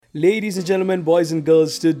Ladies and gentlemen, boys and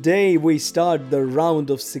girls, today we start the round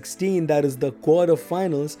of 16, that is the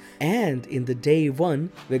quarterfinals. And in the day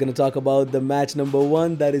one, we're going to talk about the match number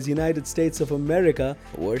one, that is United States of America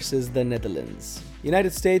versus the Netherlands.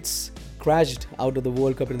 United States crashed out of the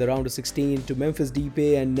World Cup in the round of 16 to Memphis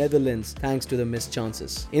Depay and Netherlands thanks to the missed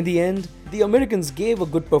chances. In the end, the Americans gave a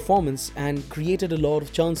good performance and created a lot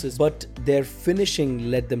of chances, but their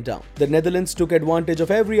finishing let them down. The Netherlands took advantage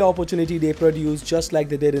of every opportunity they produced just like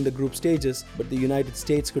they did in the group stages, but the United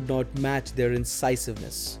States could not match their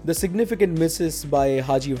incisiveness. The significant misses by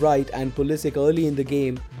Haji Wright and Pulisic early in the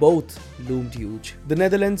game both loomed huge. The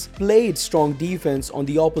Netherlands played strong defense on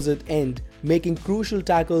the opposite end, making crucial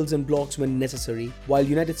tackles and blocks when necessary, while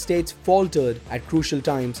United States faltered at crucial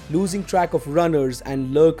times, losing track of runners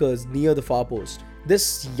and lurkers near the far post.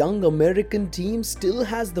 This young American team still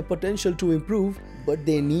has the potential to improve, but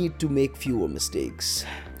they need to make fewer mistakes.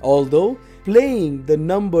 Although playing the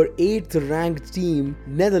number 8th ranked team,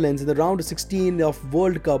 Netherlands, in the round of 16 of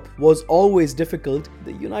World Cup was always difficult,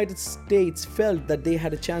 the United States felt that they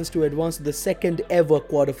had a chance to advance to the second ever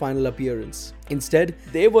quarterfinal appearance. Instead,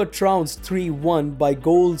 they were trounced 3-1 by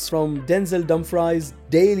goals from Denzel Dumfries,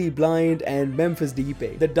 Daley Blind and Memphis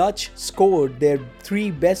Depay. The Dutch scored their 3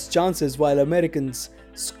 best chances while Americans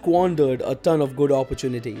squandered a ton of good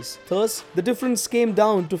opportunities. Thus, the difference came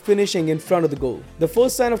down to finishing in front of the goal. The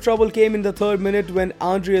first sign of trouble came in the 3rd minute when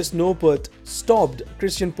Andreas Noppert stopped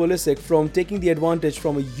Christian Pulisic from taking the advantage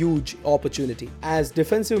from a huge opportunity. As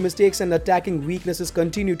defensive mistakes and attacking weaknesses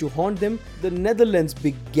continued to haunt them, the Netherlands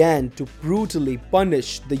began to brutally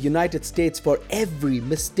punish the United States for every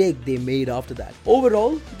mistake they made after that.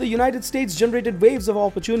 Overall, the United States generated waves of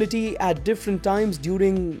opportunity at different times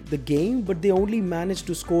during the game, but they only managed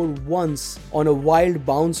to score once on a wild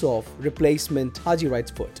bounce-off replacement Haji Wright's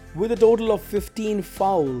foot. With a total of 15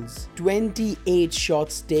 fouls, 28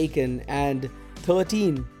 shots taken and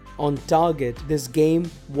 13 on target, this game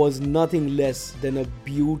was nothing less than a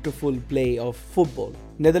beautiful play of football.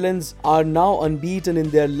 Netherlands are now unbeaten in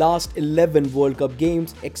their last 11 World Cup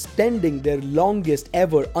games, extending their longest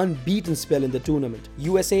ever unbeaten spell in the tournament.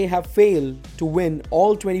 USA have failed to win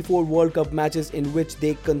all 24 World Cup matches in which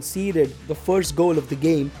they conceded the first goal of the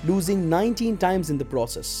game, losing 19 times in the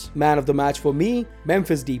process. Man of the match for me,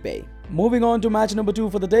 Memphis Depay. Moving on to match number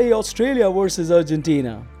 2 for the day, Australia versus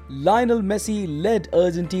Argentina. Lionel Messi led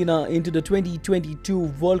Argentina into the 2022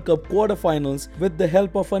 World Cup quarterfinals with the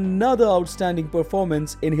help of another outstanding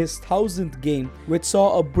performance in his 1000th game, which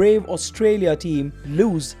saw a brave Australia team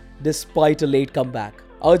lose despite a late comeback.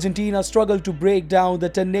 Argentina struggled to break down the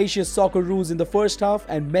tenacious Socceroos in the first half,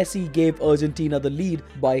 and Messi gave Argentina the lead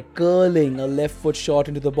by curling a left foot shot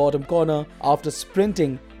into the bottom corner after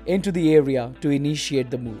sprinting into the area to initiate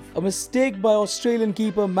the move. A mistake by Australian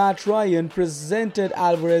keeper Matt Ryan presented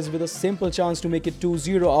Alvarez with a simple chance to make it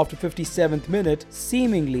 2-0 after 57th minute,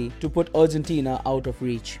 seemingly to put Argentina out of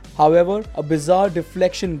reach. However, a bizarre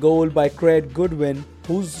deflection goal by Craig Goodwin,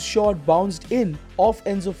 whose shot bounced in off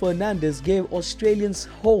Enzo Fernandez, gave Australians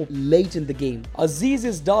hope late in the game.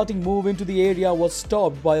 Aziz's darting move into the area was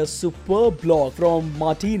stopped by a superb block from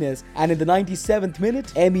Martinez, and in the 97th minute,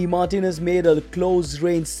 Emi Martinez made a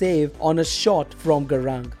close-range save on a shot from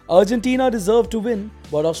Garang. Argentina deserved to win,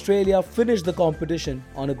 but Australia finished the competition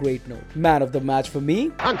on a great note. Man of the match for me.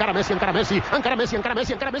 Encara Messi, encara Messi, encara Messi, encara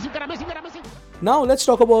Messi, encara Messi, encara Messi, encara Messi. Now let's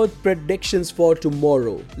talk about predictions for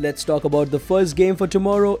tomorrow. Let's talk about the first game for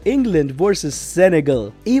tomorrow, England versus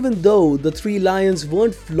Senegal. Even though the 3 Lions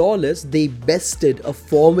weren't flawless, they bested a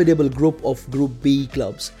formidable group of Group B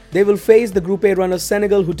clubs. They will face the Group A runners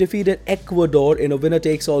Senegal, who defeated Ecuador in a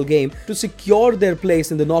winner-takes-all game to secure their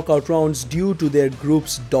place in the knockout rounds due to their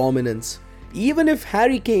group's dominance. Even if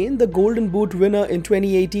Harry Kane, the Golden Boot winner in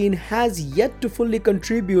 2018, has yet to fully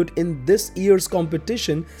contribute in this year's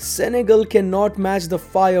competition, Senegal cannot match the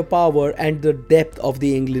firepower and the depth of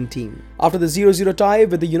the England team. After the 0-0 tie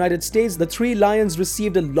with the United States, the 3 Lions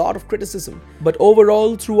received a lot of criticism. But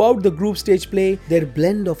overall, throughout the group stage play, their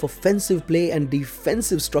blend of offensive play and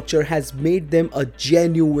defensive structure has made them a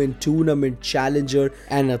genuine tournament challenger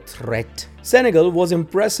and a threat. Senegal was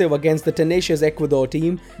impressive against the tenacious Ecuador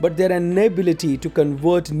team, but their inability to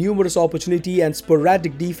convert numerous opportunity and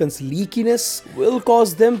sporadic defense leakiness will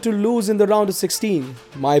cause them to lose in the round of 16.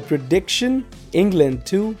 My prediction, England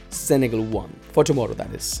 2, Senegal 1. For tomorrow,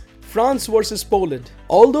 that is. France versus Poland.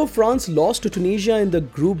 Although France lost to Tunisia in the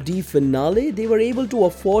Group D finale, they were able to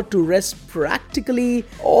afford to rest practically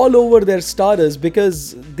all over their starters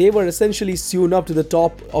because they were essentially sewn up to the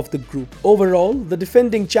top of the group. Overall, the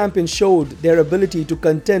defending champions showed their ability to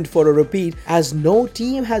contend for a repeat, as no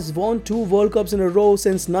team has won 2 World Cups in a row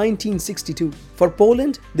since 1962. For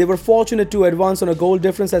Poland, they were fortunate to advance on a goal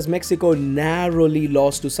difference as Mexico narrowly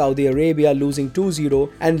lost to Saudi Arabia, losing 2-0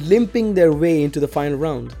 and limping their way into the final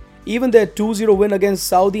round. Even their 2-0 win against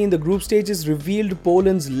Saudi in the group stages revealed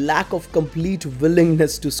Poland's lack of complete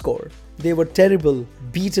willingness to score. They were terrible,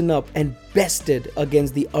 beaten up and bested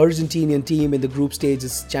against the Argentinian team in the group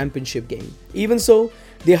stages championship game. Even so,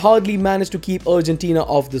 they hardly managed to keep Argentina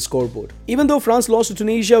off the scoreboard. Even though France lost to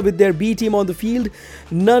Tunisia with their B team on the field,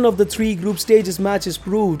 none of the 3 group stages matches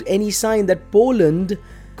proved any sign that Poland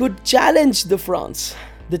could challenge the France.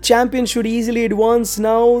 The champions should easily advance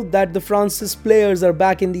now that the France's players are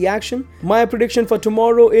back in the action. My prediction for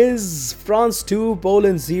tomorrow is France 2,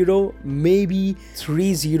 Poland 0, maybe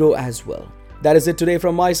 3-0 as well. That is it today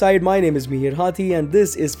from my side. My name is Mihir Hathi and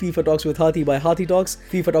this is FIFA Talks with Hathi by Hathi Talks.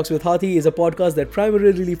 FIFA Talks with Hathi is a podcast that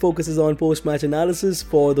primarily focuses on post-match analysis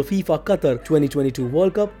for the FIFA Qatar 2022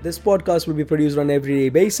 World Cup. This podcast will be produced on an everyday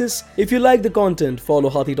basis. If you like the content,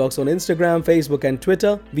 follow Hathi Talks on Instagram, Facebook and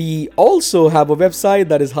Twitter. We also have a website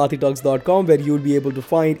that is hathitalks.com where you'll be able to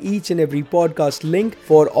find each and every podcast link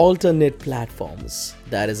for alternate platforms.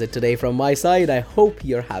 That is it today from my side. I hope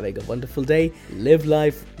you're having a wonderful day. Live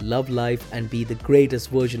life, love life, and be the greatest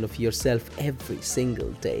version of yourself every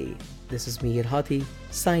single day. This is Mihir Hathi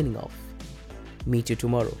signing off. Meet you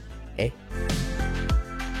tomorrow. Eh?